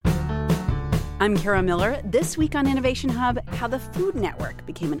I'm Kara Miller. This week on Innovation Hub, how the Food Network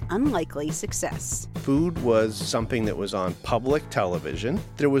became an unlikely success. Food was something that was on public television.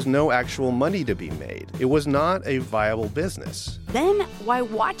 There was no actual money to be made. It was not a viable business. Then, why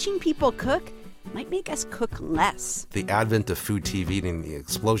watching people cook might make us cook less. The advent of food TV and the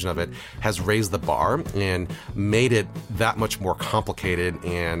explosion of it has raised the bar and made it that much more complicated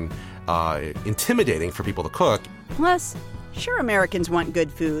and intimidating for people to cook. Plus, sure, Americans want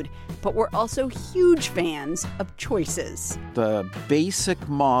good food, but we're also huge fans of choices. The basic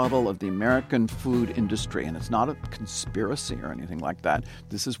model of the American food industry, and it's not a conspiracy or anything like that,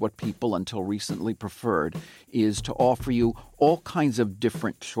 this is what people until recently preferred, is to offer you all kinds of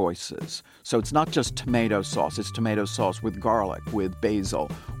different choices. So it's not just tomato sauce. It's tomato sauce with garlic, with basil,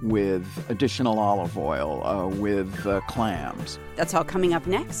 with additional olive oil, with clams. That's all coming up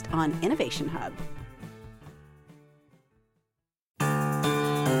next on Innovation Hub.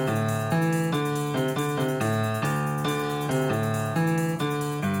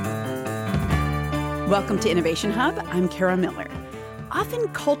 Welcome to Innovation Hub. I'm Kara Miller. Often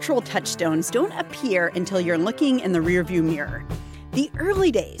cultural touchstones don't appear until you're looking in the rearview mirror. The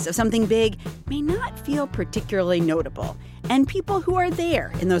early days of something big may not feel particularly notable, and people who are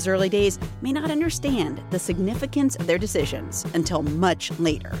there in those early days may not understand the significance of their decisions until much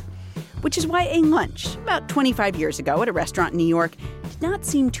later. Which is why a lunch about 25 years ago at a restaurant in New York did not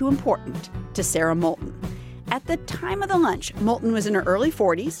seem too important to Sarah Moulton. At the time of the lunch, Moulton was in her early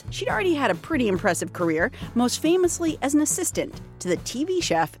 40s. She'd already had a pretty impressive career, most famously as an assistant to the TV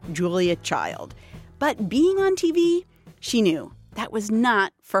chef Julia Child. But being on TV, she knew that was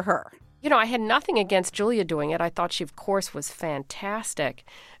not for her. You know, I had nothing against Julia doing it. I thought she, of course, was fantastic.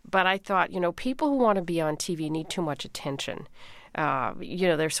 But I thought, people who want to be on TV need too much attention.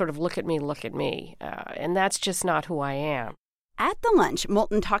 They're sort of look at me. And that's just not who I am. At the lunch,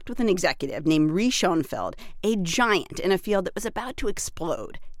 Moulton talked with an executive named Ree Schoenfeld, a giant in a field that was about to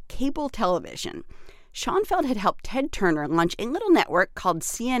explode, cable television. Schoenfeld had helped Ted Turner launch a little network called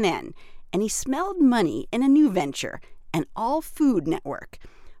CNN, and he smelled money in a new venture, an all-food network.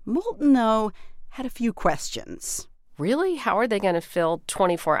 Moulton, though, had a few questions. Really? How are they going to fill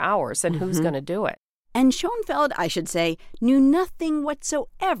 24 hours, and who's going to do it? And Schoenfeld, I should say, knew nothing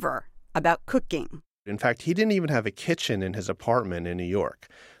whatsoever about cooking. In fact, he didn't even have a kitchen in his apartment in New York.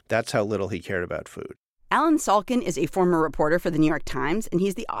 That's how little he cared about food. Alan Salkin is a former reporter for the New York Times, and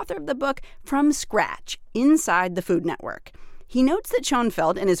he's the author of the book From Scratch, Inside the Food Network. He notes that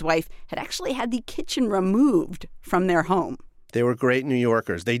Schoenfeld and his wife had actually had the kitchen removed from their home. They were great New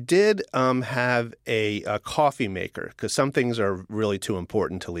Yorkers. They did have a coffee maker, because some things are really too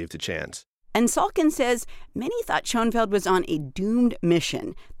important to leave to chance. And Salkin says many thought Schoenfeld was on a doomed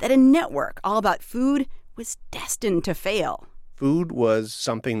mission, that a network all about food was destined to fail. Food was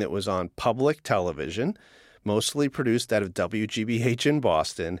something that was on public television, mostly produced out of WGBH in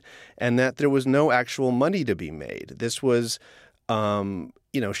Boston, and that there was no actual money to be made. This was,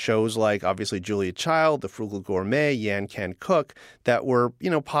 shows like, obviously, Julia Child, The Frugal Gourmet, Yan Can Cook, that were,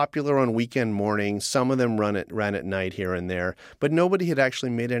 popular on weekend mornings. Some of them ran at night here and there, but nobody had actually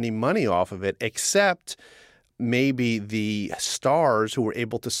made any money off of it except maybe the stars who were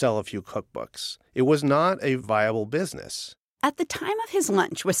able to sell a few cookbooks. It was not a viable business. At the time of his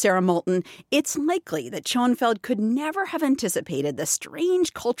lunch with Sarah Moulton, it's likely that Schoenfeld could never have anticipated the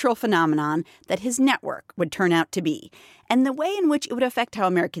strange cultural phenomenon that his network would turn out to be, and the way in which it would affect how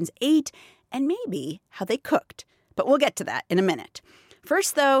Americans ate and maybe how they cooked. But we'll get to that in a minute.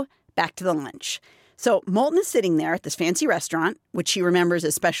 First, though, back to the lunch. So Moulton is sitting there at this fancy restaurant, which she remembers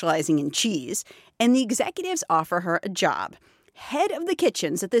as specializing in cheese, and the executives offer her a job, head of the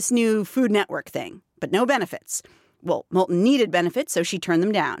kitchens at this new Food Network thing, but no benefits. Well, Moulton needed benefits, so she turned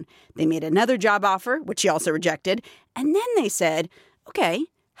them down. They made another job offer, which she also rejected, and then they said, okay,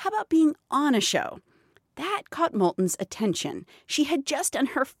 how about being on a show? That caught Moulton's attention. She had just done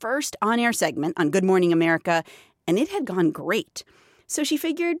her first on-air segment on Good Morning America, and it had gone great. So she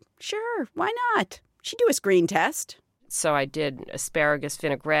figured, sure, why not? She'd do a screen test. So I did asparagus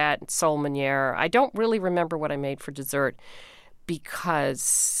vinaigrette, sole meuniere. I don't really remember what I made for dessert,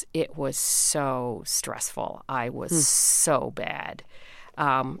 because it was so stressful. I was so bad.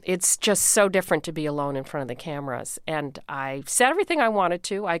 It's just so different to be alone in front of the cameras. And I said everything I wanted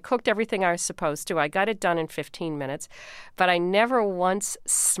to. I cooked everything I was supposed to. I got it done in 15 minutes. But I never once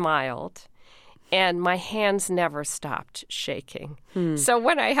smiled. And my hands never stopped shaking. So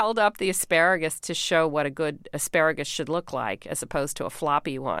when I held up the asparagus to show what a good asparagus should look like, as opposed to a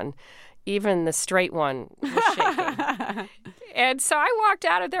floppy one, even the straight one was shaking. And so I walked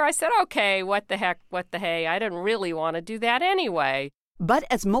out of there. I said, okay, what the heck, what the hey. I didn't really want to do that anyway. But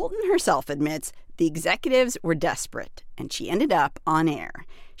as Moulton herself admits, the executives were desperate, and she ended up on air.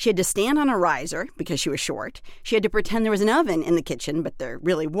 She had to stand on a riser because she was short. She had to pretend there was an oven in the kitchen, but there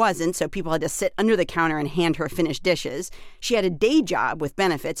really wasn't, so people had to sit under the counter and hand her finished dishes. She had a day job with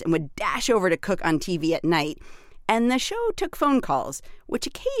benefits and would dash over to cook on TV at night. And the show took phone calls, which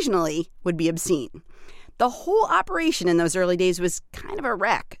occasionally would be obscene. The whole operation in those early days was kind of a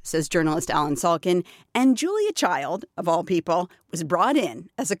wreck, says journalist Alan Salkin, and Julia Child, of all people, was brought in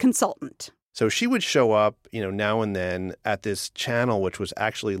as a consultant. So she would show up, now and then at this channel, which was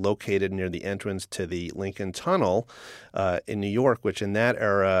actually located near the entrance to the Lincoln Tunnel in New York, which in that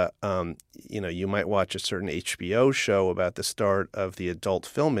era, you might watch a certain HBO show about the start of the adult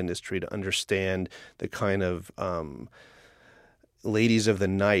film industry to understand the kind of ladies of the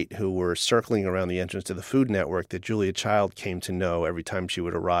night who were circling around the entrance to the Food Network that Julia Child came to know every time she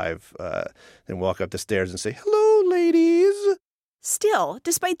would arrive and walk up the stairs and say, "Hello, ladies." Still,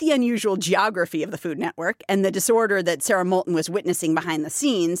 despite the unusual geography of the Food Network and the disorder that Sarah Moulton was witnessing behind the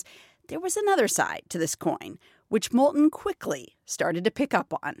scenes, there was another side to this coin, which Moulton quickly started to pick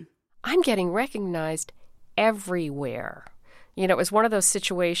up on. I'm getting recognized everywhere. It was one of those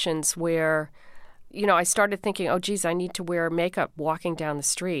situations where, I started thinking, oh, geez, I need to wear makeup walking down the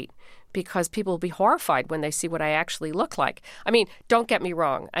street because people will be horrified when they see what I actually look like. I mean, don't get me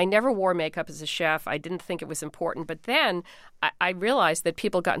wrong. I never wore makeup as a chef. I didn't think it was important. But then I realized that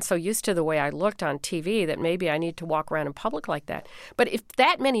people gotten so used to the way I looked on TV that maybe I need to walk around in public like that. But if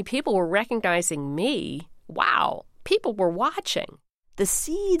that many people were recognizing me, wow, people were watching. The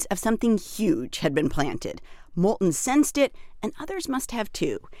seeds of something huge had been planted. Moulton sensed it, and others must have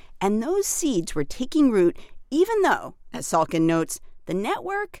too. And those seeds were taking root, even though, as Salkin notes, the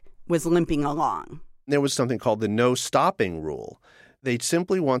network was limping along. There was something called the no stopping rule. They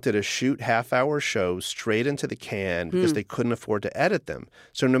simply wanted to shoot half-hour shows straight into the can because they couldn't afford to edit them.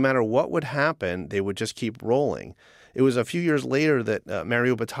 So no matter what would happen, they would just keep rolling. It was a few years later that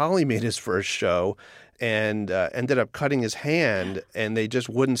Mario Batali made his first show and ended up cutting his hand, and they just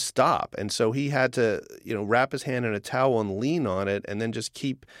wouldn't stop. And so he had to, wrap his hand in a towel and lean on it and then just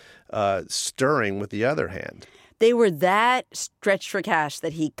keep stirring with the other hand. They were that stretched for cash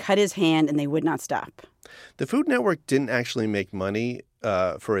that he cut his hand and they would not stop. The Food Network didn't actually make money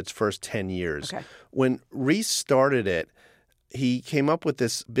for its first 10 years. Okay. When Reese started it, he came up with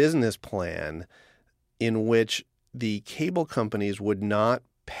this business plan in which the cable companies would not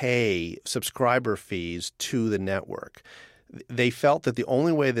pay subscriber fees to the network. They felt that the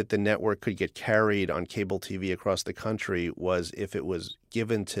only way that the network could get carried on cable TV across the country was if it was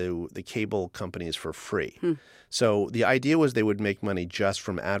given to the cable companies for free. So the idea was they would make money just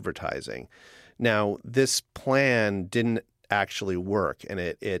from advertising. Now, this plan didn't actually work, and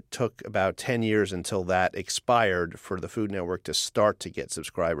it took about 10 years until that expired for the Food Network to start to get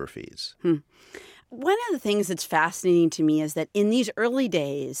subscriber fees. One of the things that's fascinating to me is that in these early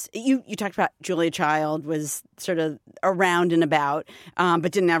days, you talked about Julia Child was sort of around and about,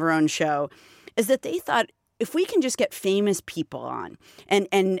 but didn't have her own show, is that they thought, if we can just get famous people on,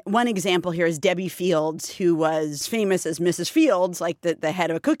 and one example here is Debbie Fields, who was famous as Mrs. Fields, like the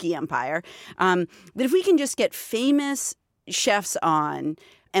head of a cookie empire, that if we can just get famous chefs on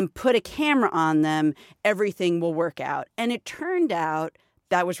and put a camera on them, everything will work out. And it turned out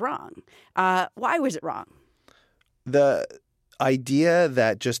that was wrong. Why was it wrong? The idea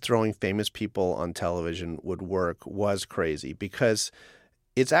that just throwing famous people on television would work was crazy because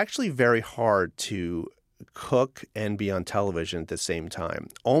it's actually very hard to cook and be on television at the same time.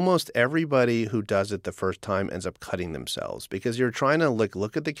 Almost everybody who does it the first time ends up cutting themselves because you're trying to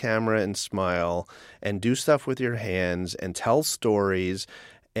look at the camera and smile and do stuff with your hands and tell stories.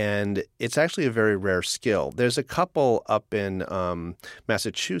 And it's actually a very rare skill. There's a couple up in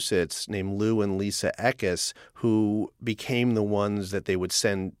Massachusetts named Lou and Lisa Eckes who became the ones that they would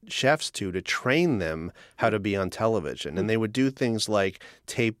send chefs to train them how to be on television. And they would do things like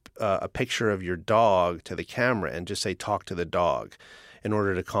tape a picture of your dog to the camera and just say, talk to the dog, in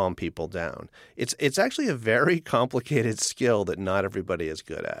order to calm people down. It's actually a very complicated skill that not everybody is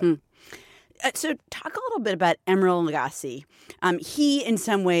good at. So talk a little bit about Emeril Lagasse. He, in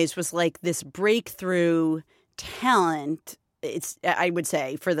some ways, was like this breakthrough talent. I would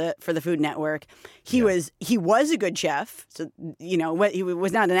say for the Food Network. He was a good chef. So he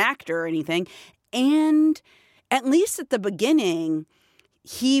was not an actor or anything. And at least at the beginning,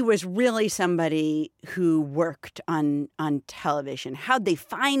 he was really somebody who worked on television. How'd they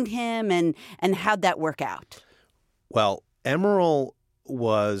find him, and how'd that work out? Well, Emeril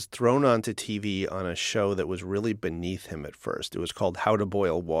was thrown onto TV on a show that was really beneath him at first. It was called How to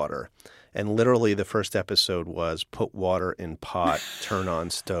Boil Water. And literally the first episode was put water in pot, turn on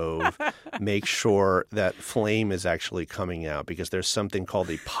stove, make sure that flame is actually coming out because there's something called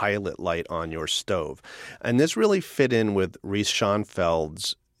a pilot light on your stove. And this really fit in with Reese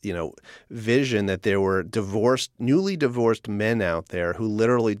Schonfeld's vision that there were newly divorced men out there who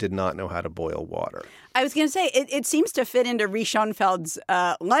literally did not know how to boil water. I was going to say, it seems to fit into Reese Schonfeld's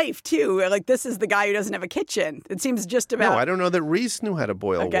life, too. Like, this is the guy who doesn't have a kitchen. It seems just about... No, I don't know that Reese knew how to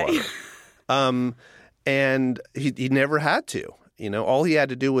boil water. And he never had to. All he had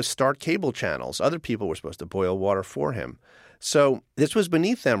to do was start cable channels. Other people were supposed to boil water for him. So this was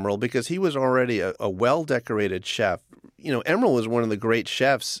beneath Emeril because he was already a well-decorated chef. Emeril was one of the great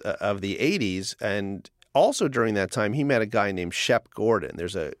chefs of the 80s, and also during that time, he met a guy named Shep Gordon.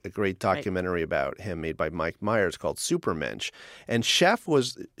 There's a great documentary about him made by Mike Myers called Supermensch. And Shep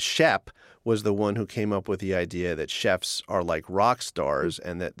was the one who came up with the idea that chefs are like rock stars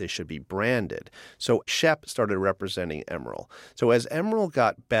and that they should be branded. So Shep started representing Emeril. So as Emeril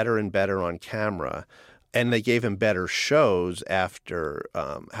got better and better on camera, and they gave him better shows after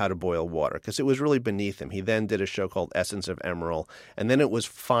How to Boil Water because it was really beneath him. He then did a show called Essence of Emeril, and then it was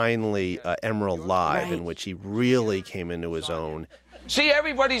finally Emeril Live, in which he really came into his own. See,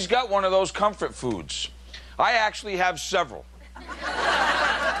 everybody's got one of those comfort foods. I actually have several.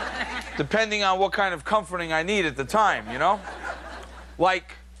 Depending on what kind of comforting I need at the time,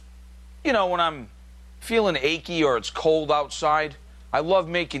 Like, when I'm feeling achy or it's cold outside, I love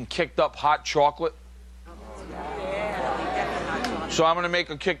making kicked up hot chocolate. So I'm going to make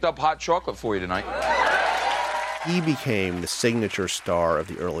a kicked up hot chocolate for you tonight. He became the signature star of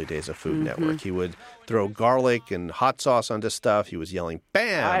the early days of Food Network. He would throw garlic and hot sauce onto stuff. He was yelling,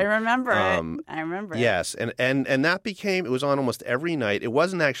 "Bam!" I remember it. I remember it. Yes, and that became, it was on almost every night. It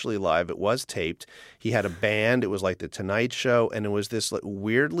wasn't actually live. It was taped. He had a band. It was like The Tonight Show, and it was this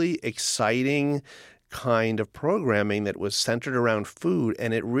weirdly exciting kind of programming that was centered around food,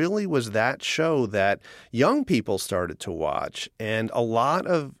 and it really was that show that young people started to watch, and a lot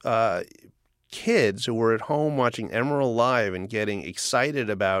of kids who were at home watching Emeril Live and getting excited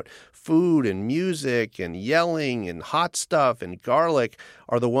about food and music and yelling and hot stuff and garlic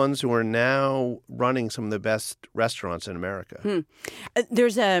are the ones who are now running some of the best restaurants in America.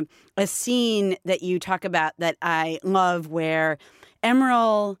 There's a scene that you talk about that I love where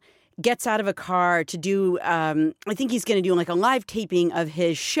Emeril gets out of a car to do, I think he's going to do like a live taping of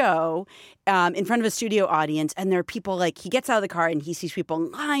his show in front of a studio audience. And there are people he gets out of the car and he sees people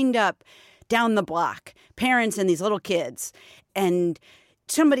lined up down the block, parents and these little kids. And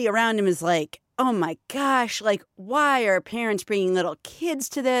somebody around him is like, oh my gosh, why are parents bringing little kids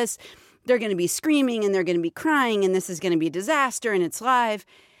to this? They're going to be screaming and they're going to be crying and this is going to be a disaster and it's live.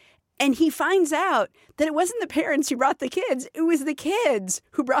 And he finds out that it wasn't the parents who brought the kids. It was the kids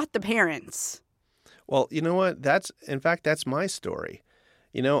who brought the parents. Well, you know what? That's my story.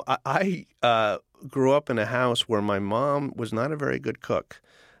 I grew up in a house where my mom was not a very good cook.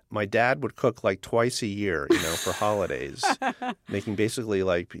 My dad would cook twice a year, for holidays, making basically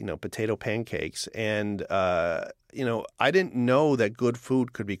potato pancakes. And, I didn't know that good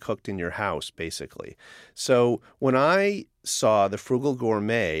food could be cooked in your house, basically. So when I saw The Frugal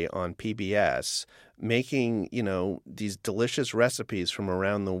Gourmet on PBS making, these delicious recipes from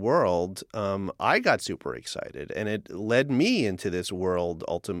around the world, I got super excited. And it led me into this world,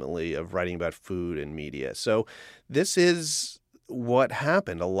 ultimately, of writing about food and media. So this is what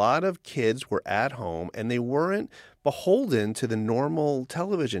happened. A lot of kids were at home and they weren't beholden to the normal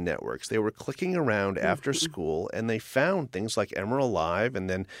television networks. They were clicking around after school and they found things like Emeril Live and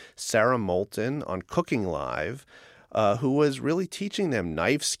then Sarah Moulton on Cooking Live, who was really teaching them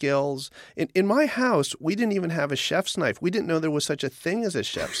knife skills. In my house, we didn't even have a chef's knife. We didn't know there was such a thing as a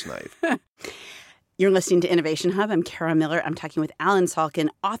chef's knife. You're listening to Innovation Hub. I'm Kara Miller. I'm talking with Alan Salkin,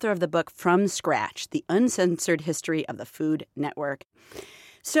 author of the book From Scratch, The Uncensored History of the Food Network.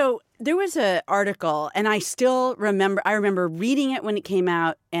 So there was an article, and I remember reading it when it came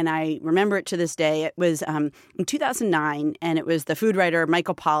out, and I remember it to this day. It was in 2009, and it was the food writer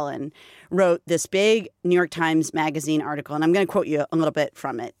Michael Pollan wrote this big New York Times Magazine article, and I'm going to quote you a little bit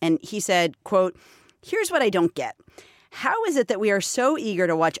from it. And he said, quote, "Here's what I don't get. How is it that we are so eager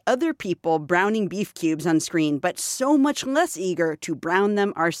to watch other people browning beef cubes on screen, but so much less eager to brown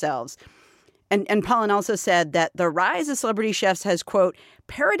them ourselves?" And Pollan also said that the rise of celebrity chefs has, quote,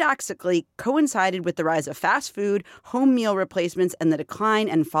 paradoxically coincided with the rise of fast food, home meal replacements, and the decline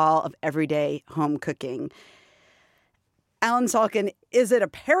and fall of everyday home cooking. Alan Salkin, is it a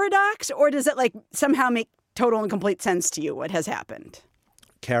paradox or does it somehow make total and complete sense to you what has happened?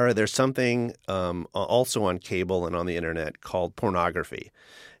 Kara, there's something also on cable and on the internet called pornography.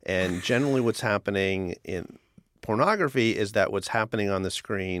 And generally what's happening in pornography is that what's happening on the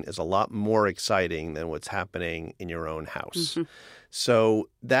screen is a lot more exciting than what's happening in your own house. So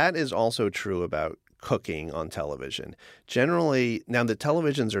that is also true about cooking on television. Generally, now the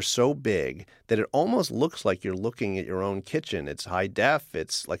televisions are so big that it almost looks like you're looking at your own kitchen. It's high def.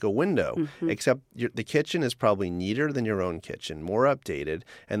 It's like a window, except the kitchen is probably neater than your own kitchen, more updated,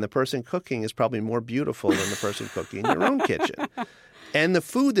 and the person cooking is probably more beautiful than the person cooking in your own kitchen. And the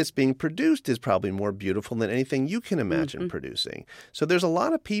food that's being produced is probably more beautiful than anything you can imagine producing. So there's a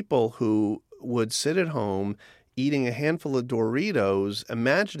lot of people who would sit at home eating a handful of Doritos,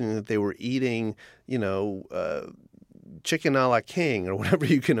 imagining that they were eating, chicken a la king or whatever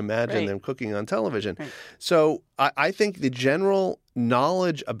you can imagine them cooking on television. So I think the general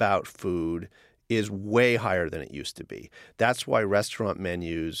knowledge about food is way higher than it used to be. That's why restaurant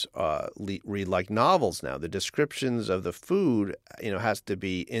menus read like novels now. The descriptions of the food, has to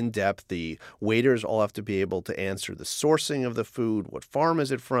be in-depth. The waiters all have to be able to answer the sourcing of the food. What farm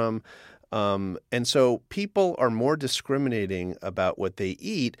is it from? And so people are more discriminating about what they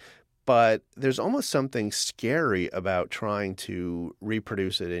eat, but there's almost something scary about trying to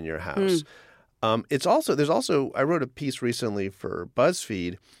reproduce it in your house. I wrote a piece recently for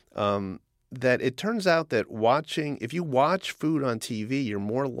BuzzFeed that it turns out that if you watch food on TV, you're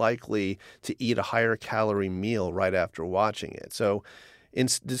more likely to eat a higher calorie meal right after watching it. So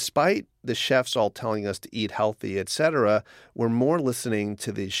despite the chefs all telling us to eat healthy, et cetera, we're more listening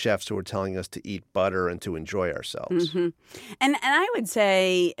to the chefs who are telling us to eat butter and to enjoy ourselves. And I would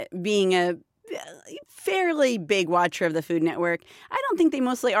say, being a fairly big watcher of the Food Network, I don't think they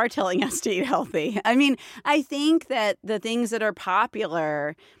mostly are telling us to eat healthy. I mean, I think that the things that are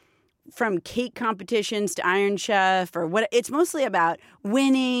popular, from cake competitions to Iron Chef or what, it's mostly about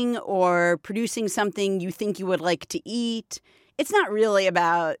winning or producing something you think you would like to eat. It's not really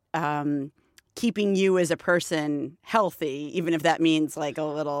about keeping you as a person healthy, even if that means like a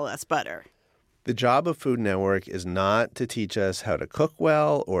little less butter. The job of Food Network is not to teach us how to cook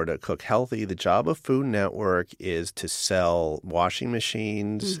well or to cook healthy. The job of Food Network is to sell washing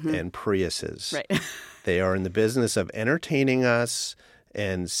machines and Priuses. Right. They are in the business of entertaining us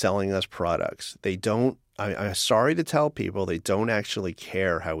and selling us products. They don't, I'm sorry to tell people, they don't actually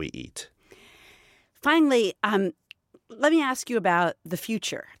care how we eat. Finally, let me ask you about the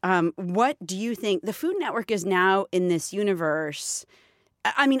future. What do you think? The Food Network is now in this universe.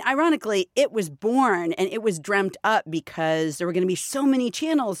 I mean, ironically, it was born and it was dreamt up because there were going to be so many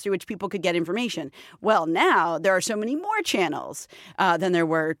channels through which people could get information. Well, now there are so many more channels than there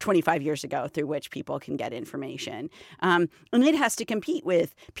were 25 years ago through which people can get information. And it has to compete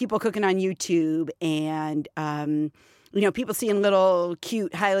with people cooking on YouTube and people seeing little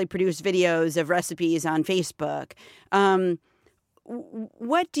cute, highly produced videos of recipes on Facebook.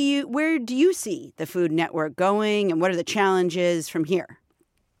 Where do you see the Food Network going, and what are the challenges from here?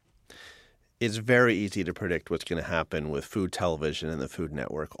 It's very easy to predict what's going to happen with food television and the Food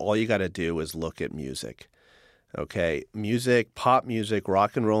Network. All you got to do is look at music. Okay, music, pop music,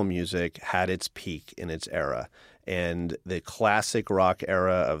 rock and roll music had its peak in its era. And the classic rock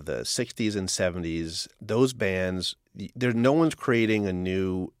era of the 60s and 70s, those bands, no one's creating a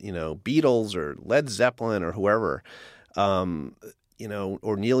new, Beatles or Led Zeppelin or whoever,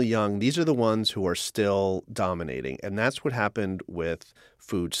 or Neil Young. These are the ones who are still dominating. And that's what happened with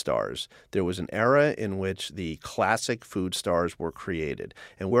food stars. There was an era in which the classic food stars were created.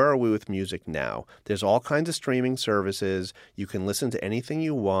 And where are we with music now? There's all kinds of streaming services. You can listen to anything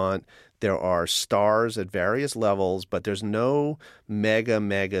you want. There are stars at various levels, but there's no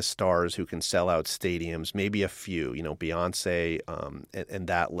mega stars who can sell out stadiums, maybe a few, Beyonce and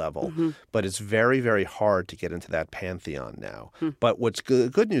that level. But it's very, very hard to get into that pantheon now. But what's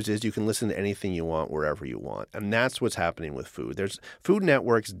good news is you can listen to anything you want wherever you want. And that's what's happening with food. Food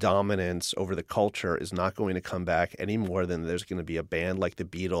Network's dominance over the culture is not going to come back any more than there's going to be a band like the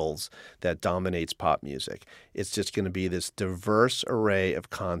Beatles that dominates pop music. It's just going to be this diverse array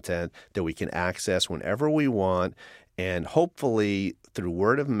of content that we can access whenever we want, and hopefully through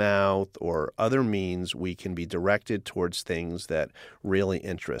word of mouth or other means, we can be directed towards things that really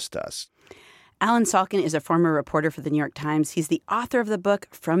interest us. Alan Salkin is a former reporter for the New York Times. He's the author of the book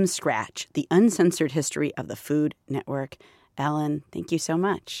From Scratch, The Uncensored History of the Food Network. Alan, thank you so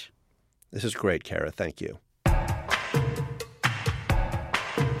much. This is great, Kara. Thank you.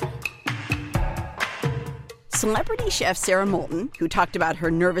 Celebrity chef Sarah Moulton, who talked about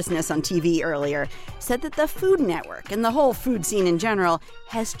her nervousness on TV earlier, said that the Food Network and the whole food scene in general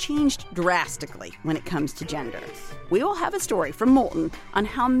has changed drastically when it comes to gender. We will have a story from Moulton on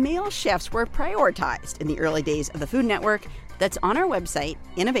how male chefs were prioritized in the early days of the Food Network That's on our website,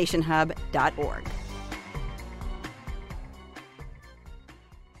 innovationhub.org.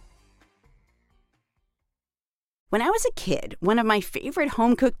 When I was a kid, one of my favorite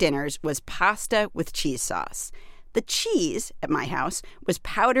home-cooked dinners was pasta with cheese sauce. The cheese at my house was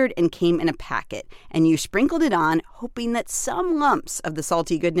powdered and came in a packet, and you sprinkled it on, hoping that some lumps of the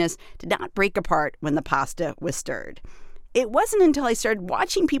salty goodness did not break apart when the pasta was stirred. It wasn't until I started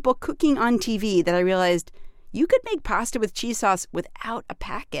watching people cooking on TV that I realized you could make pasta with cheese sauce without a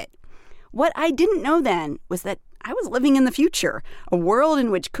packet. What I didn't know then was that I was living in the future, a world in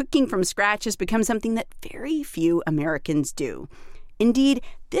which cooking from scratch has become something that very few Americans do. Indeed,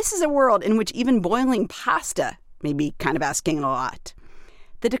 this is a world in which even boiling pasta may be kind of asking a lot.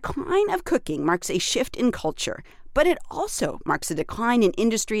 The decline of cooking marks a shift in culture, but it also marks a decline in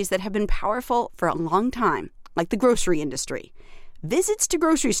industries that have been powerful for a long time, like the grocery industry. Visits to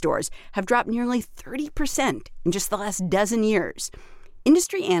grocery stores have dropped nearly 30% in just the last dozen years.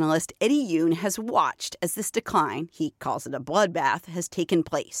 Industry analyst Eddie Yoon has watched as this decline, he calls it a bloodbath, has taken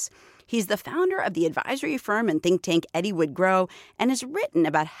place. He's the founder of the advisory firm and think tank Eddie Wood Grow and has written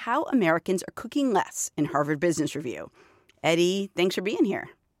about how Americans are cooking less in Harvard Business Review. Eddie, thanks for being here.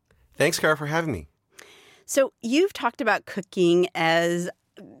 Thanks, Kara, for having me. So you've talked about cooking as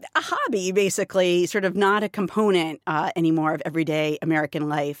a hobby, basically, sort of not a component anymore of everyday American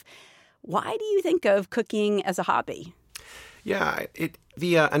life. Why do you think of cooking as a hobby? Yeah,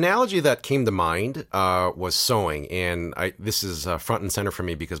 the analogy that came to mind was sewing, and this is front and center for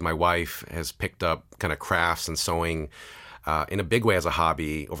me because my wife has picked up kind of crafts and sewing in a big way as a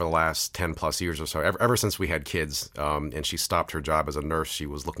hobby over the last 10 plus years or so. Ever since we had kids, and she stopped her job as a nurse, she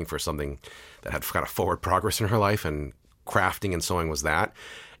was looking for something that had kind of forward progress in her life, and crafting and sewing was that.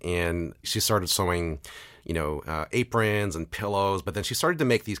 And she started sewing, aprons and pillows, but then she started to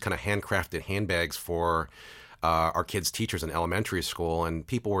make these kind of handcrafted handbags for our kids' teachers in elementary school, and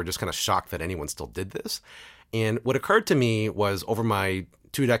people were just kind of shocked that anyone still did this. And what occurred to me was over my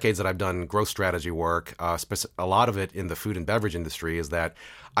 2 decades that I've done growth strategy work, a lot of it in the food and beverage industry, is that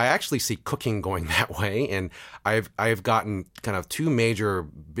I actually see cooking going that way. And I've gotten kind of 2 major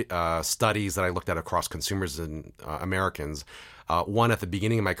studies that I looked at across consumers and Americans, one at the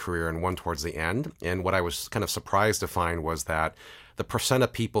beginning of my career and one towards the end. And what I was kind of surprised to find was that the percent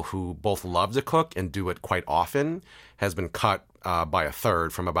of people who both love to cook and do it quite often has been cut by a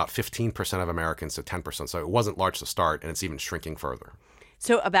third, from about 15% of Americans to 10%. So it wasn't large to start, and it's even shrinking further.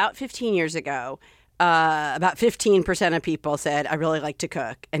 So about 15 years ago, about 15% of people said, I really like to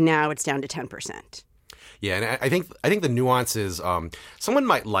cook, and now it's down to 10%. Yeah, and I think the nuance is someone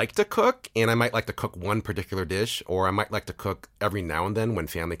might like to cook, and I might like to cook one particular dish, or I might like to cook every now and then when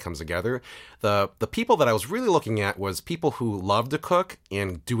family comes together. The people that I was really looking at was people who love to cook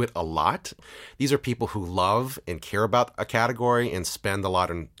and do it a lot. These are people who love and care about a category and spend a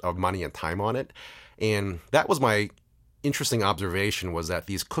lot of money and time on it. And that was my interesting observation, was that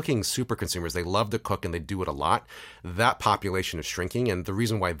these cooking super consumers, they love to cook and they do it a lot. That population is shrinking. And the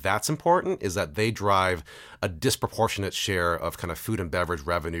reason why that's important is that they drive a disproportionate share of kind of food and beverage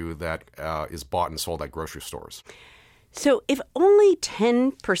revenue that is bought and sold at grocery stores. So if only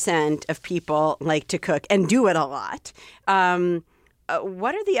 10% of people like to cook and do it a lot,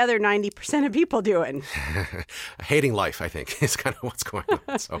 what are the other 90% of people doing? Hating life, I think, is kind of what's going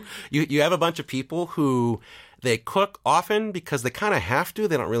on. So you have a bunch of people who they cook often because they kind of have to.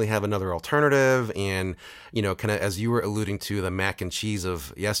 They don't really have another alternative. And, kind of as you were alluding to, the mac and cheese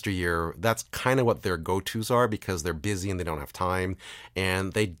of yesteryear, that's kind of what their go-tos are because they're busy and they don't have time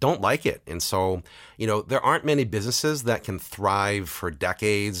and they don't like it. And so, there aren't many businesses that can thrive for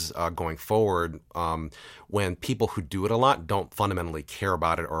decades going forward when people who do it a lot don't fundamentally care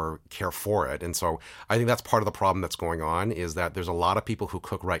about it or care for it. And so I think that's part of the problem that's going on, is that there's a lot of people who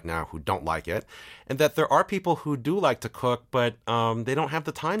cook right now who don't like it, and that there are people who do like to cook, but they don't have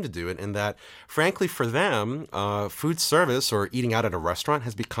the time to do it. And that, frankly, for them, food service or eating out at a restaurant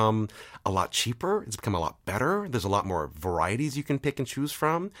has become a lot cheaper. It's become a lot better. There's a lot more varieties you can pick and choose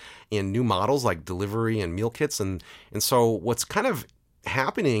from, and new models like delivery and meal kits. And so what's kind of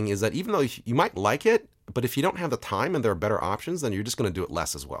happening is that even though you might like it, but if you don't have the time and there are better options, then you're just going to do it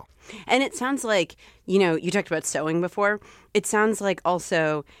less as well. And it sounds like, you talked about sewing before. It sounds like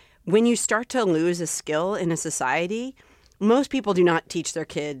also when you start to lose a skill in a society, most people do not teach their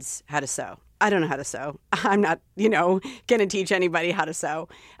kids how to sew. I don't know how to sew. I'm not, going to teach anybody how to sew.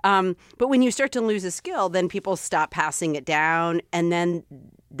 But when you start to lose a skill, then people stop passing it down, and then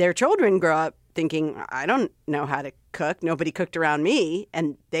their children grow up thinking, I don't know how to cook. Nobody cooked around me,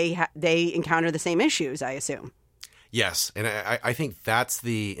 and they encounter the same issues, I assume. Yes, and I think that's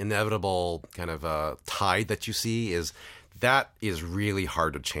the inevitable kind of tide that you see, is that is really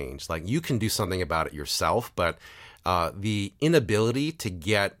hard to change. Like, you can do something about it yourself, but the inability to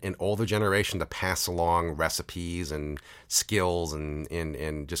get an older generation to pass along recipes and skills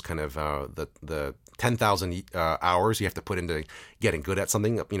and just kind of the 10,000 hours you have to put into getting good at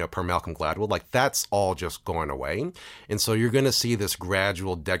something, per Malcolm Gladwell, like, that's all just going away. And so you're going to see this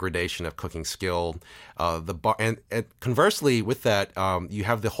gradual degradation of cooking skill. And conversely with that, you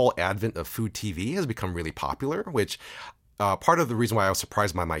have the whole advent of food TV has become really popular, which part of the reason why I was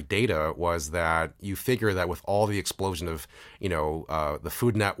surprised by my data was that you figure that with all the explosion of, the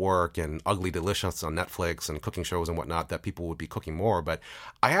Food Network and Ugly Delicious on Netflix and cooking shows and whatnot, that people would be cooking more. But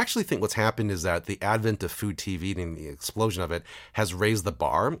I actually think what's happened is that the advent of food TV and the explosion of it has raised the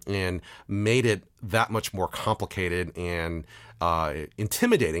bar and made it that much more complicated and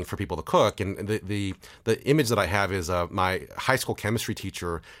intimidating for people to cook. And the image that I have is my high school chemistry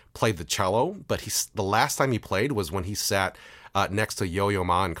teacher played the cello, but the last time he played was when he sat next to Yo-Yo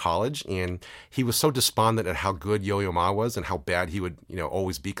Ma in college, and he was so despondent at how good Yo-Yo Ma was and how bad he would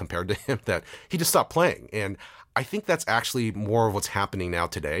always be compared to him that he just stopped playing. And I think that's actually more of what's happening now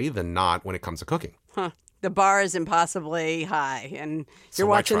today than not when it comes to cooking. Huh. The bar is impossibly high, and you're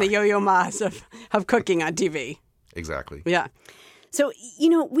watching the Yo-Yo Ma's of cooking on TV. Exactly. Yeah. So,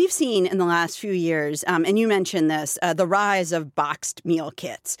 we've seen in the last few years, and you mentioned this, the rise of boxed meal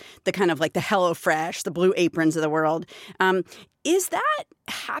kits, the kind of like the HelloFresh, the Blue Aprons of the world. Is that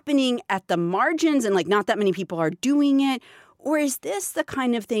happening at the margins and like not that many people are doing it? Or is this the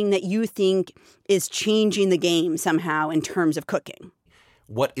kind of thing that you think is changing the game somehow in terms of cooking?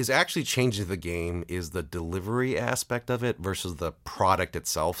 What is actually changing the game is the delivery aspect of it versus the product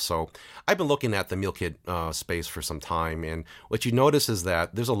itself. So I've been looking at the meal kit space for some time, and what you notice is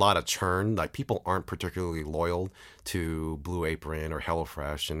that there's a lot of churn. Like, people aren't particularly loyal to Blue Apron or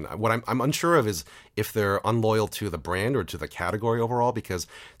HelloFresh, and what I'm unsure of is if they're unloyal to the brand or to the category overall, because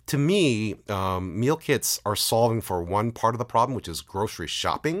to me, meal kits are solving for one part of the problem, which is grocery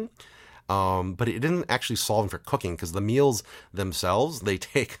shopping. But it didn't actually solve for cooking, because the meals themselves, they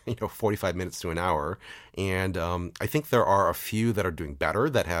take 45 minutes to an hour. And I think there are a few that are doing better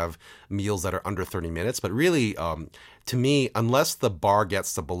that have meals that are under 30 minutes. But really, to me, unless the bar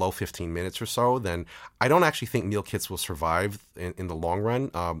gets to below 15 minutes or so, then I don't actually think meal kits will survive in the long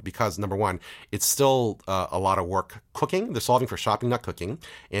run, because, number one, it's still a lot of work cooking. They're solving for shopping, not cooking.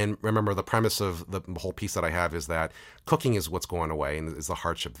 And remember, the premise of the whole piece that I have is that cooking is what's going away and is the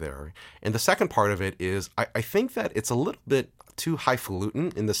hardship there. And the second part of it is I think that it's a little bit too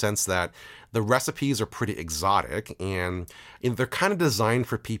highfalutin in the sense that the recipes are pretty exotic, and they're kind of designed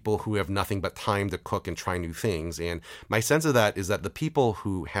for people who have nothing but time to cook and try new things. And my sense of that is that the people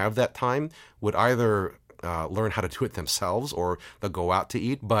who have that time would either learn how to do it themselves or they'll go out to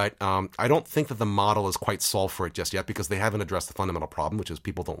eat. But I don't think that the model is quite solved for it just yet, because they haven't addressed the fundamental problem, which is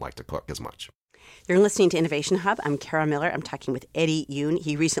people don't like to cook as much. You're listening to Innovation Hub. I'm Kara Miller. I'm talking with Eddie Yoon.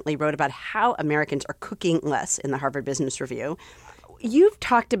 He recently wrote about how Americans are cooking less in the Harvard Business Review. You've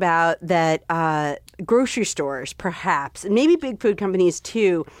talked about that grocery stores, perhaps, and maybe big food companies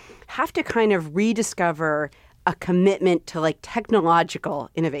too, have to kind of rediscover a commitment to like technological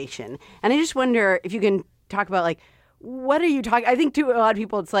innovation. And I just wonder if you can talk about like, what are you talking? I think to a lot of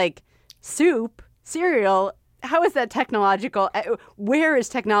people, it's like soup, cereal. How is that technological? Where is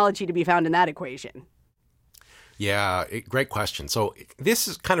technology to be found in that equation? Yeah, great question. So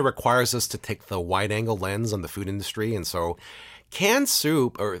this kind of requires us to take the wide-angle lens on the food industry. And so canned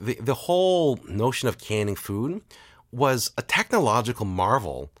soup, or the whole notion of canning food, was a technological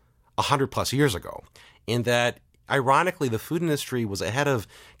marvel 100+ years ago, in that, ironically, the food industry was ahead of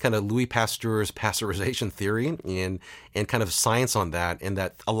kind of Louis Pasteur's pasteurization theory and kind of science on that, and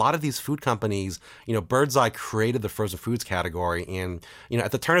that a lot of these food companies, Birdseye created the frozen foods category. And,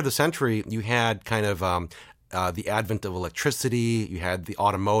 at the turn of the century, you had kind of the advent of electricity, you had the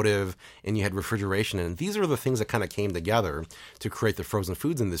automotive, and you had refrigeration. And these are the things that kind of came together to create the frozen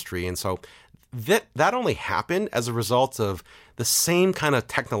foods industry. And so that only happened as a result of the same kind of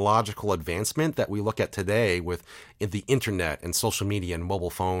technological advancement that we look at today with the internet and social media and mobile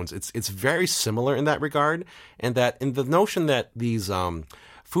phones. It's very similar in that regard, and that in the notion that these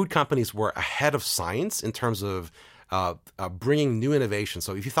food companies were ahead of science in terms of bringing new innovation.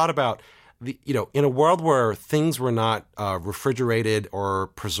 So if you thought about in a world where things were not refrigerated or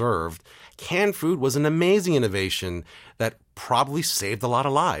preserved, canned food was an amazing innovation that probably saved a lot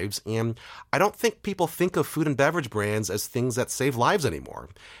of lives. And I don't think people think of food and beverage brands as things that save lives anymore.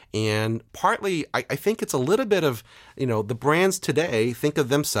 And partly, I think it's a little bit of, the brands today think of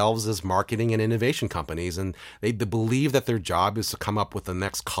themselves as marketing and innovation companies, and they believe that their job is to come up with the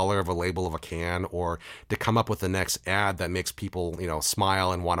next color of a label of a can, or to come up with the next ad that makes people,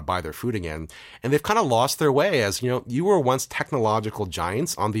 smile and want to buy their food again. And they've kind of lost their way, as, you were once technological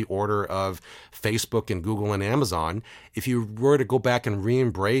giants on the order of Facebook and Google and Amazon. If you were to go back and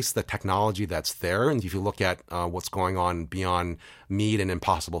re-embrace the technology that's there, and if you look at what's going on beyond meat and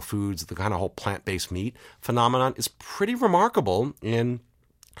Impossible Foods, the kind of whole plant-based meat phenomenon is pretty remarkable. And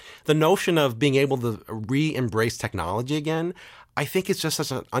the notion of being able to re-embrace technology again, I think it's just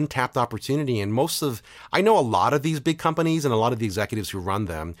such an untapped opportunity. And I know a lot of these big companies and a lot of the executives who run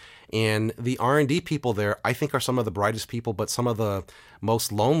them, and the R&D people there, I think, are some of the brightest people, but some of the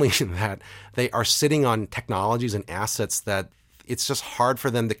most lonely in that they are sitting on technologies and assets that it's just hard for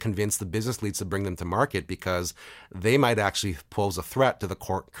them to convince the business leads to bring them to market, because they might actually pose a threat to the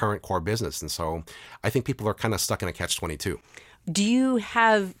current core business. And so I think people are kind of stuck in a catch-22. Do you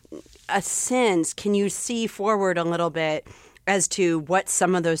have a sense, can you see forward a little bit as to what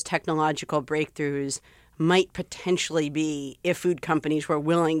some of those technological breakthroughs might potentially be if food companies were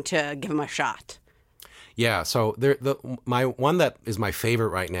willing to give them a shot? Yeah, so my one that is my favorite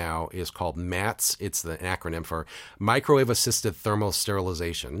right now is called MATS. It's the acronym for Microwave Assisted Thermal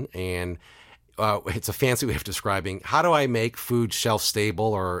Sterilization, and it's a fancy way of describing how do I make food shelf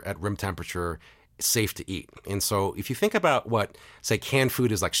stable or at room temperature safe to eat. And so if you think about what, say, canned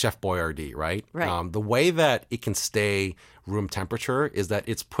food is like Chef Boyardee, right? Right. The way that it can stay room temperature is that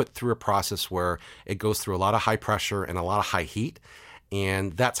it's put through a process where it goes through a lot of high pressure and a lot of high heat.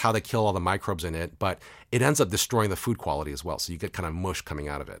 And that's how they kill all the microbes in it. But it ends up destroying the food quality as well. So you get kind of mush coming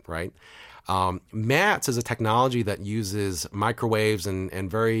out of it, right? MATS is a technology that uses microwaves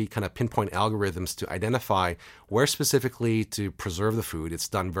and very kind of pinpoint algorithms to identify where specifically to preserve the food. It's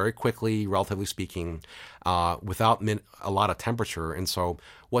done very quickly, relatively speaking, without a lot of temperature. And so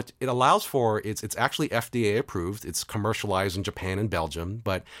what it allows for, it's actually FDA approved. It's commercialized in Japan and Belgium.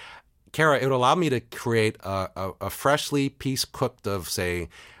 But Kara, it would allow me to create a freshly piece cooked of, say,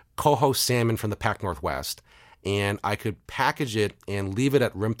 coho salmon from the Pac Northwest, and I could package it and leave it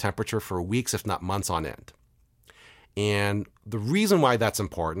at room temperature for weeks, if not months on end. And the reason why that's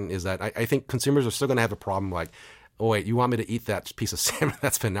important is that I think consumers are still going to have a problem like, oh, wait, you want me to eat that piece of salmon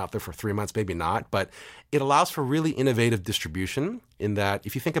that's been out there for 3 months? Maybe not. But it allows for really innovative distribution in that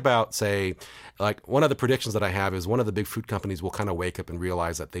if you think about, say, like one of the predictions that I have is one of the big food companies will kind of wake up and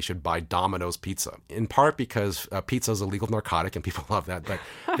realize that they should buy Domino's Pizza, in part because pizza is a legal narcotic and people love that. But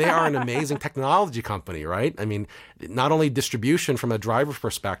they are an amazing technology company, right? I mean, not only distribution from a driver's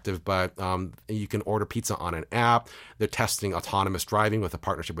perspective, but you can order pizza on an app. They're testing autonomous driving with a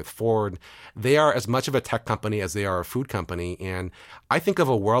partnership with Ford. They are as much of a tech company as they are a food company. And I think of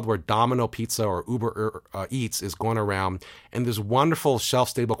a world where Domino Pizza or Uber Eats is going around and there's wonderful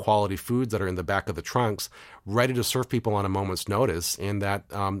shelf-stable quality foods that are in the back of the trunks ready to serve people on a moment's notice. And that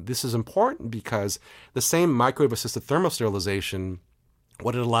this is important because the same microwave-assisted thermal sterilization,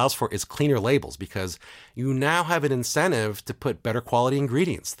 what it allows for is cleaner labels, because you now have an incentive to put better quality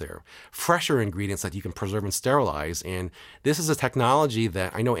ingredients there, fresher ingredients that you can preserve and sterilize. And this is a technology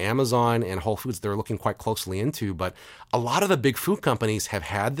that I know Amazon and Whole Foods, they're looking quite closely into, but a lot of the big food companies have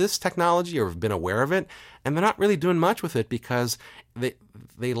had this technology or have been aware of it, and they're not really doing much with it because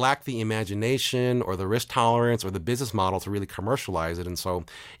they lack the imagination or the risk tolerance or the business model to really commercialize it. And so,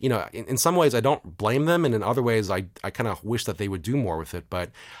 in some ways I don't blame them, and in other ways I kind of wish that they would do more with it.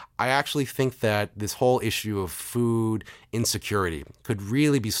 But I actually think that this whole issue of food insecurity could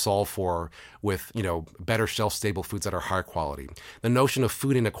really be solved for with, better shelf-stable foods that are higher quality. The notion of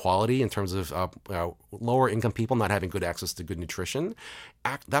food inequality in terms of lower income people not having good access to good nutrition,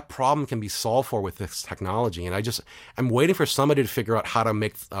 that problem can be solved for with this technology. And I'm waiting for somebody to figure out how to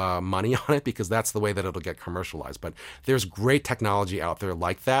make money on it, because that's the way that it'll get commercialized. But there's great technology out there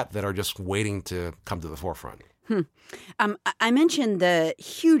like that are just waiting to come to the forefront. I mentioned the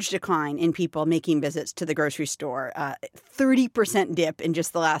huge decline in people making visits to the grocery store, 30% dip in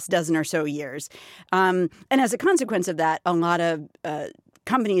just the last dozen or so years. And as a consequence of that, a lot of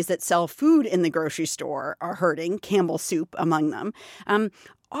companies that sell food in the grocery store are hurting, Campbell Soup among them.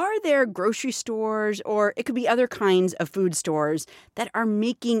 Are there grocery stores, or it could be other kinds of food stores, that are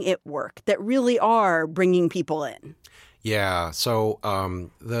making it work, that really are bringing people in? Yeah, so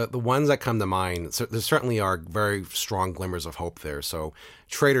the ones that come to mind, so there certainly are very strong glimmers of hope there. So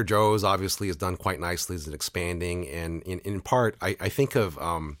Trader Joe's obviously has done quite nicely as it's expanding, and in part, I think of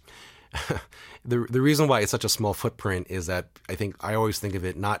the reason why it's such a small footprint is that I always think of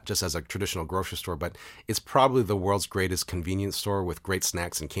it not just as a traditional grocery store, but it's probably the world's greatest convenience store with great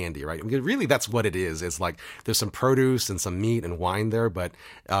snacks and candy, right? I mean, really, that's what it is. It's like there's some produce and some meat and wine there, but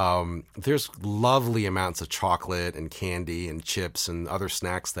there's lovely amounts of chocolate and candy and chips and other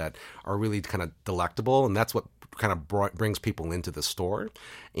snacks that are really kind of delectable, and that's what kind of brings people into the store.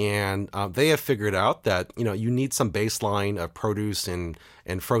 And they have figured out that, you need some baseline of produce and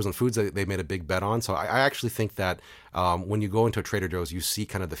frozen foods that they made a big bet on. So I actually think that when you go into a Trader Joe's, you see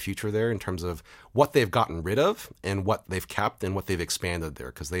kind of the future there in terms of what they've gotten rid of and what they've kept and what they've expanded there.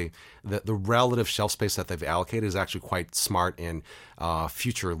 Because the relative shelf space that they've allocated is actually quite smart and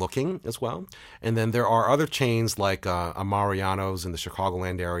future looking as well. And then there are other chains like a Mariano's in the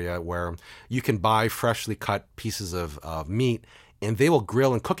Chicagoland area where you can buy freshly cut pieces of meat, and they will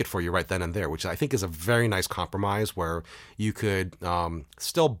grill and cook it for you right then and there, which I think is a very nice compromise where you could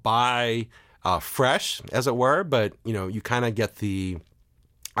still buy fresh, as it were, but you kind of get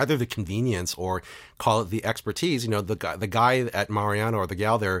either the convenience or call it the expertise. The guy at Mariano or the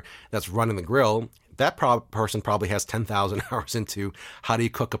gal there that's running the grill, that person probably has 10,000 hours into how do you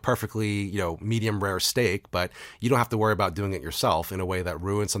cook a perfectly, medium rare steak, but you don't have to worry about doing it yourself in a way that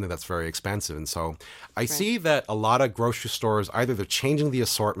ruins something that's very expensive. And so I see that a lot of grocery stores, either they're changing the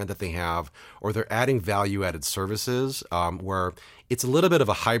assortment that they have or they're adding value-added services where it's a little bit of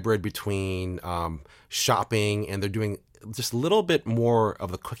a hybrid between shopping and they're doing just a little bit more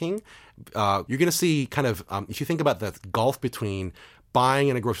of the cooking. You're going to see kind of, if you think about the gulf between buying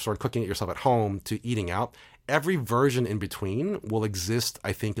in a grocery store and cooking it yourself at home to eating out, every version in between will exist,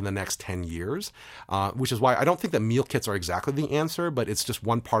 I think, in the next 10 years, which is why I don't think that meal kits are exactly the answer, but it's just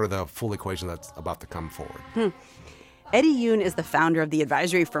one part of the full equation that's about to come forward. Eddie Yoon is the founder of the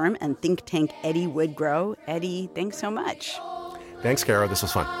advisory firm and think tank Eddie Wood Grow. Eddie, thanks so much. Thanks, Kara. This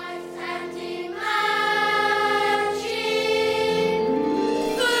was fun.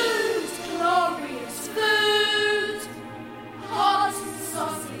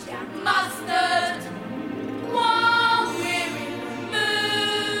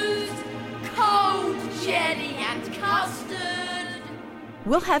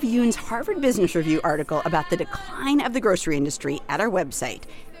 We'll have Yoon's Harvard Business Review article about the decline of the grocery industry at our website,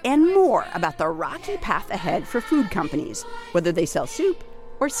 and more about the rocky path ahead for food companies, whether they sell soup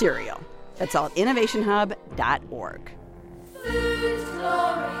or cereal. That's all at innovationhub.org. Food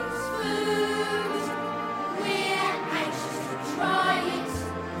stories, food. We're anxious to try it.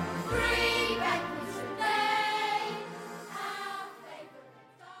 Free breakfast today. Our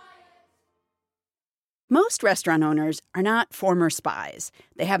favorite diet. Most restaurant owners are not former spies.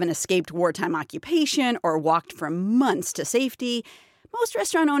 They haven't escaped wartime occupation or walked for months to safety. Most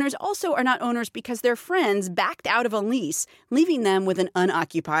restaurant owners also are not owners because their friends backed out of a lease, leaving them with an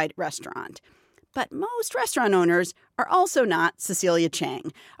unoccupied restaurant. But most restaurant owners are also not Cecilia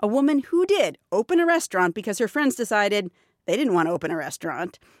Chang, a woman who did open a restaurant because her friends decided they didn't want to open a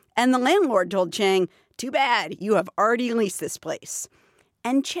restaurant. And the landlord told Chang, "Too bad, you have already leased this place."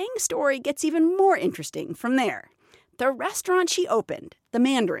 And Chang's story gets even more interesting from there. The restaurant she opened, the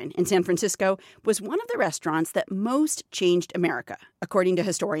Mandarin in San Francisco, was one of the restaurants that most changed America, according to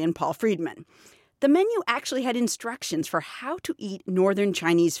historian Paul Friedman. The menu actually had instructions for how to eat Northern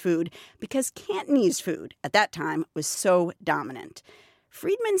Chinese food because Cantonese food at that time was so dominant.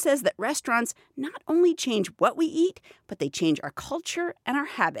 Friedman says that restaurants not only change what we eat, but they change our culture and our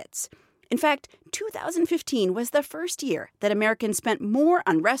habits. In fact, 2015 was the first year that Americans spent more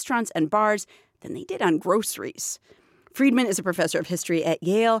on restaurants and bars than they did on groceries. Friedman is a professor of history at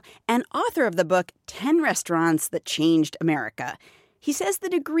Yale and author of the book 10 Restaurants That Changed America. He says the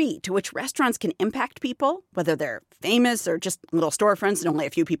degree to which restaurants can impact people, whether they're famous or just little storefronts that only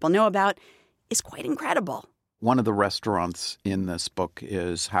a few people know about, is quite incredible. One of the restaurants in this book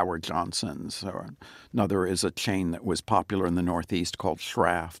is Howard Johnson's. Another is a chain that was popular in the Northeast called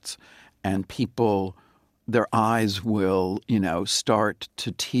Schrafft's. And people, their eyes will, start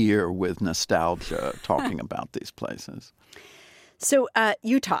to tear with nostalgia talking about these places. So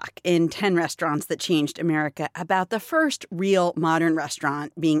you talk in 10 Restaurants That Changed America about the first real modern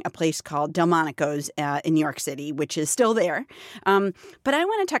restaurant being a place called Delmonico's in New York City, which is still there. But I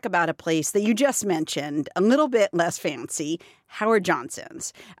want to talk about a place that you just mentioned, a little bit less fancy, Howard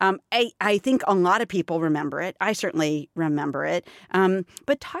Johnson's. I think a lot of people remember it. I certainly remember it.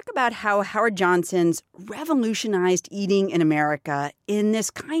 But talk about how Howard Johnson's revolutionized eating in America in this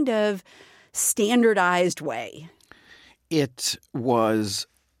kind of standardized way. It was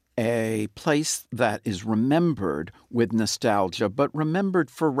a place that is remembered with nostalgia, but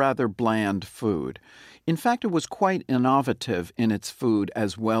remembered for rather bland food. In fact, it was quite innovative in its food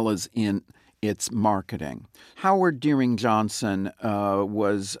as well as in its marketing. Howard Deering Johnson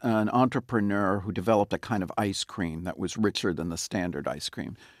was an entrepreneur who developed a kind of ice cream that was richer than the standard ice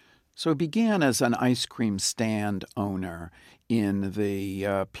cream. So he began as an ice cream stand owner in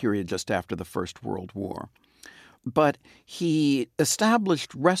the period just after the First World War. But he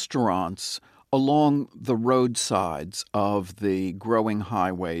established restaurants along the roadsides of the growing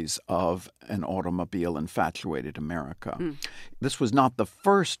highways of an automobile-infatuated America. This was not the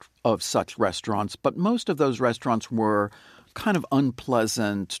first of such restaurants, but most of those restaurants were kind of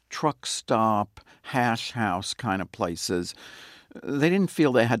unpleasant, truck stop, hash house kind of places. They didn't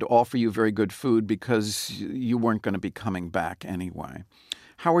feel they had to offer you very good food because you weren't going to be coming back anyway.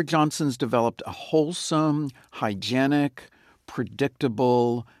 Howard Johnson's developed a wholesome, hygienic,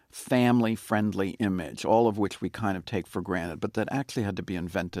 predictable, family-friendly image, all of which we kind of take for granted, but that actually had to be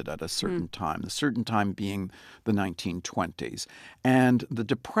invented at a certain time, the certain time being the 1920s. And the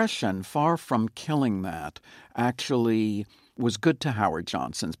Depression, far from killing that, actually was good to Howard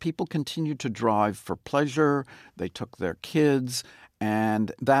Johnson's. People continued to drive for pleasure. They took their kids.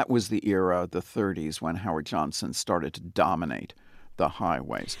 And that was the era, the 30s, when Howard Johnson started to dominate the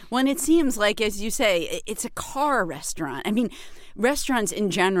highways. When it seems like, as you say, it's a car restaurant. I mean, restaurants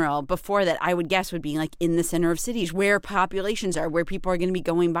in general, before that, I would guess would be like in the center of cities where populations are, where people are going to be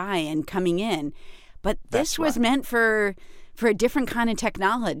going by and coming in. But this was meant for a different kind of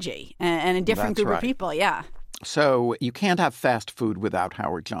technology and a different group of people. Yeah. So you can't have fast food without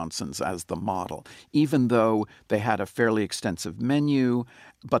Howard Johnson's as the model, even though they had a fairly extensive menu.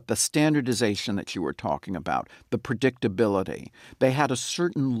 But the standardization that you were talking about, the predictability, they had a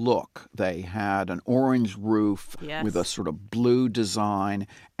certain look. They had an orange roof with a sort of blue design,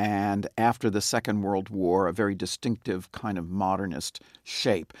 and after the Second World War, a very distinctive kind of modernist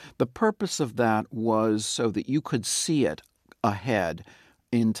shape. The purpose of that was so that you could see it ahead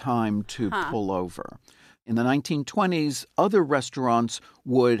in time to pull over. In the 1920s, other restaurants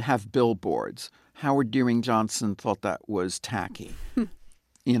would have billboards. Howard Deering Johnson thought that was tacky.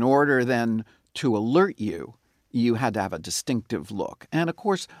 In order then to alert you, you had to have a distinctive look. And of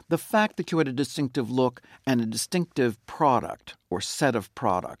course, the fact that you had a distinctive look and a distinctive product or set of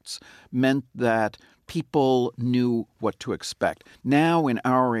products meant that people knew what to expect. Now, in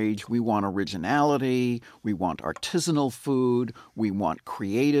our age, we want originality, we want artisanal food, we want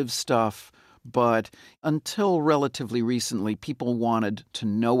creative stuff. But until relatively recently, people wanted to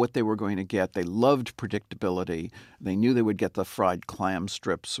know what they were going to get. They loved predictability. They knew they would get the fried clam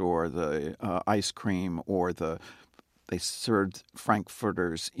strips or the ice cream or they served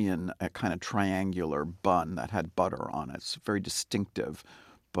frankfurters in a kind of triangular bun that had butter on it. It's very distinctive,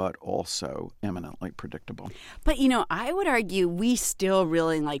 but also eminently predictable. But, I would argue we still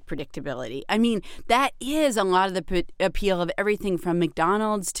really like predictability. I mean, that is a lot of the appeal of everything from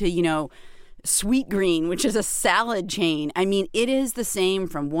McDonald's to, Sweetgreen, which is a salad chain. I mean, it is the same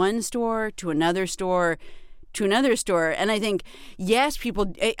from one store to another store to another store. And I think, yes,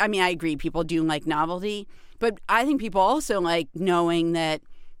 I agree, people do like novelty, but I think people also like knowing that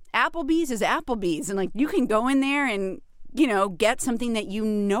Applebee's is Applebee's. And like you can go in there and, get something that you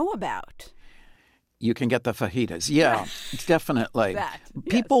know about. You can get the fajitas. Yeah, definitely.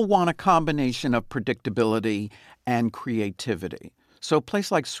 People want a combination of predictability and creativity. So a place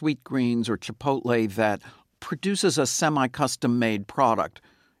like Sweetgreen's or Chipotle that produces a semi-custom made product,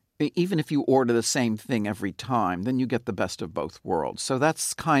 even if you order the same thing every time, then you get the best of both worlds. So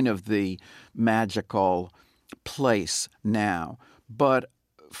that's kind of the magical place now. But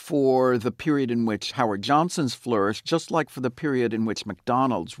for the period in which Howard Johnson's flourished, just like for the period in which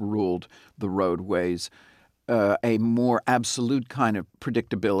McDonald's ruled the roadways, a more absolute kind of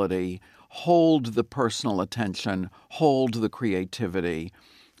predictability, hold the personal attention, hold the creativity.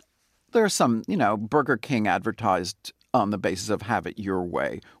 There are some, Burger King advertised on the basis of have it your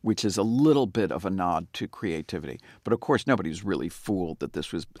way, which is a little bit of a nod to creativity. But of course, nobody's really fooled that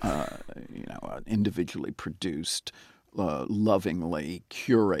this was, an individually produced, lovingly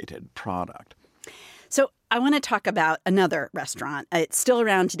curated product. So I want to talk about another restaurant. It's still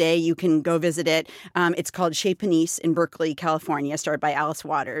around today. You can go visit it. It's called Chez Panisse in Berkeley, California, started by Alice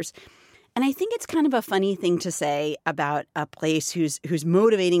Waters. And I think it's kind of a funny thing to say about a place whose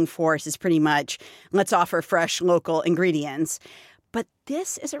motivating force is pretty much let's offer fresh local ingredients. But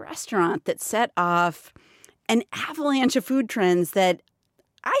this is a restaurant that set off an avalanche of food trends that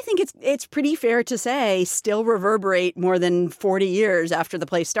I think it's pretty fair to say still reverberate more than 40 years after the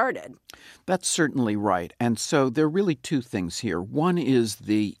place started. That's certainly right. And so there are really two things here. One is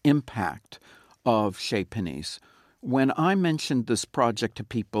the impact of Chez Panisse, When I mentioned this project to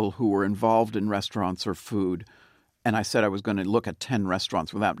people who were involved in restaurants or food, and I said I was going to look at 10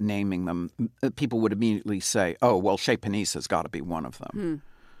 restaurants without naming them, people would immediately say, oh, well, Chez Panisse has got to be one of them.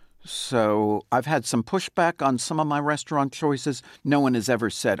 So I've had some pushback on some of my restaurant choices. No one has ever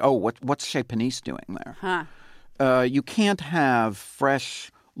said, oh, what's Chez Panisse doing there? You can't have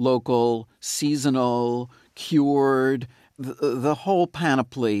fresh, local, seasonal, cured, the whole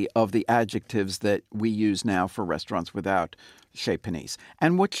panoply of the adjectives that we use now for restaurants without Chez Panisse.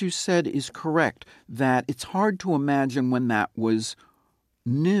 And what you said is correct, that it's hard to imagine when that was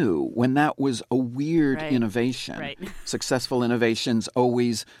new, when that was a weird innovation. Right. Successful innovations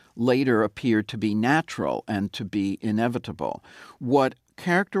always later appear to be natural and to be inevitable. What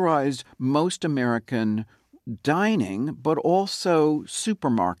characterized most American dining, but also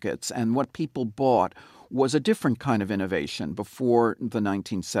supermarkets and what people bought, was a different kind of innovation before the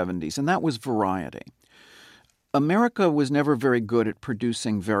 1970s, and that was variety. America was never very good at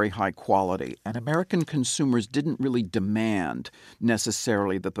producing very high quality, and American consumers didn't really demand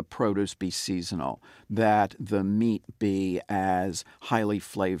necessarily that the produce be seasonal, that the meat be as highly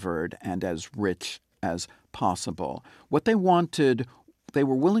flavored and as rich as possible. What they wanted, they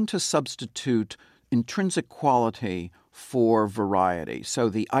were willing to substitute intrinsic quality for variety. So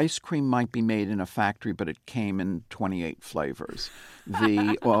the ice cream might be made in a factory, but it came in 28 flavors.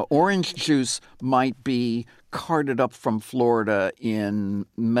 The orange juice might be carted up from Florida in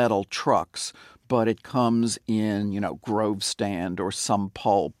metal trucks, but it comes in, Grove Stand or some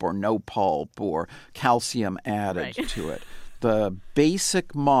pulp or no pulp or calcium added to it. The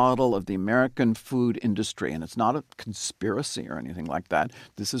basic model of the American food industry, and it's not a conspiracy or anything like that,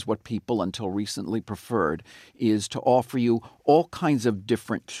 this is what people until recently preferred, is to offer you all kinds of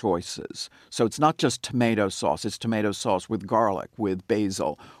different choices. So it's not just tomato sauce. It's tomato sauce with garlic, with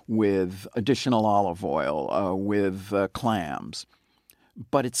basil, with additional olive oil, with clams.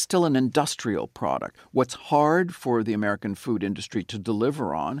 But it's still an industrial product. What's hard for the American food industry to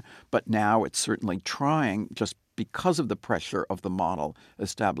deliver on, but now it's certainly trying just because of the pressure of the model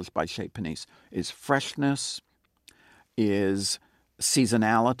established by Chez Panisse, is freshness, is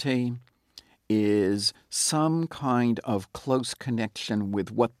seasonality, is some kind of close connection with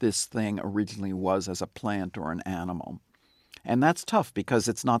what this thing originally was as a plant or an animal. And that's tough because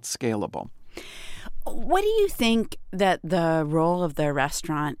it's not scalable. What do you think that the role of the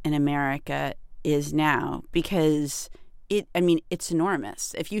restaurant in America is now? Because it's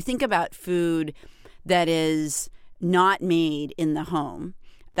enormous. If you think about food that is not made in the home,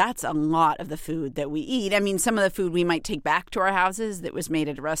 that's a lot of the food that we eat. Some of the food we might take back to our houses that was made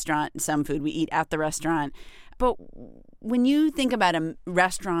at a restaurant, and some food we eat at the restaurant. But when you think about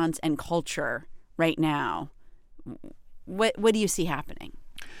restaurants and culture right now, what do you see happening?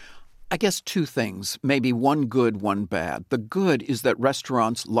 I guess two things, maybe one good, one bad. The good is that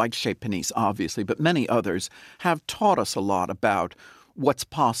restaurants like Chez Panisse, obviously, but many others, have taught us a lot about what's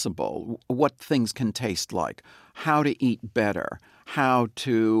possible, what things can taste like, how to eat better, how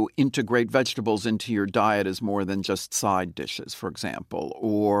to integrate vegetables into your diet as more than just side dishes, for example,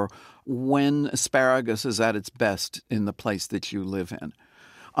 or when asparagus is at its best in the place that you live in.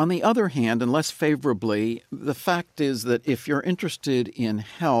 On the other hand, and less favorably, the fact is that if you're interested in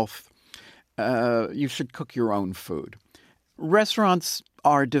health, you should cook your own food. Restaurants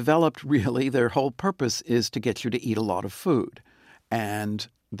are developed really, their whole purpose is to get you to eat a lot of food. And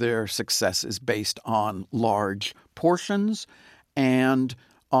their success is based on large portions and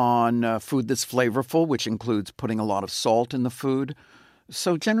on food that's flavorful, which includes putting a lot of salt in the food.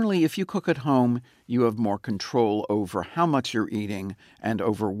 So generally, if you cook at home, you have more control over how much you're eating and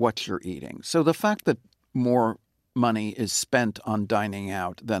over what you're eating. So the fact that more money is spent on dining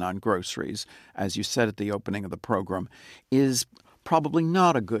out than on groceries, as you said at the opening of the program, is probably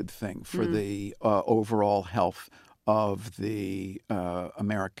not a good thing for the overall health of the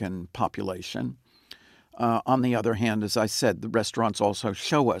American population. On the other hand, as I said, the restaurants also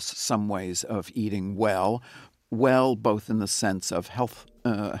show us some ways of eating well both in the sense of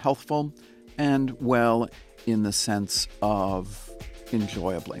healthful and well in the sense of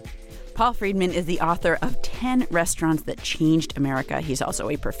enjoyably. Paul Friedman is the author of 10 Restaurants That Changed America. He's also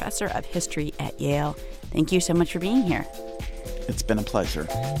a professor of history at Yale. Thank you so much for being here. It's been a pleasure.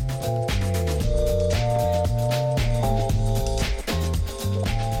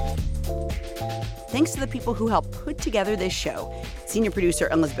 Thanks to the people who helped put together this show. Senior producer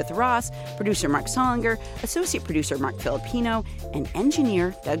Elizabeth Ross, producer Mark Solinger, associate producer Mark Filipino, and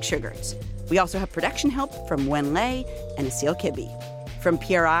engineer Doug Sugarts. We also have production help from Wen Lei and Asil Kibbe. From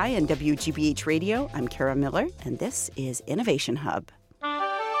PRI and WGBH Radio, I'm Kara Miller, and this is Innovation Hub.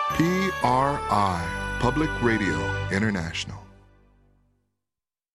 PRI. Public Radio International.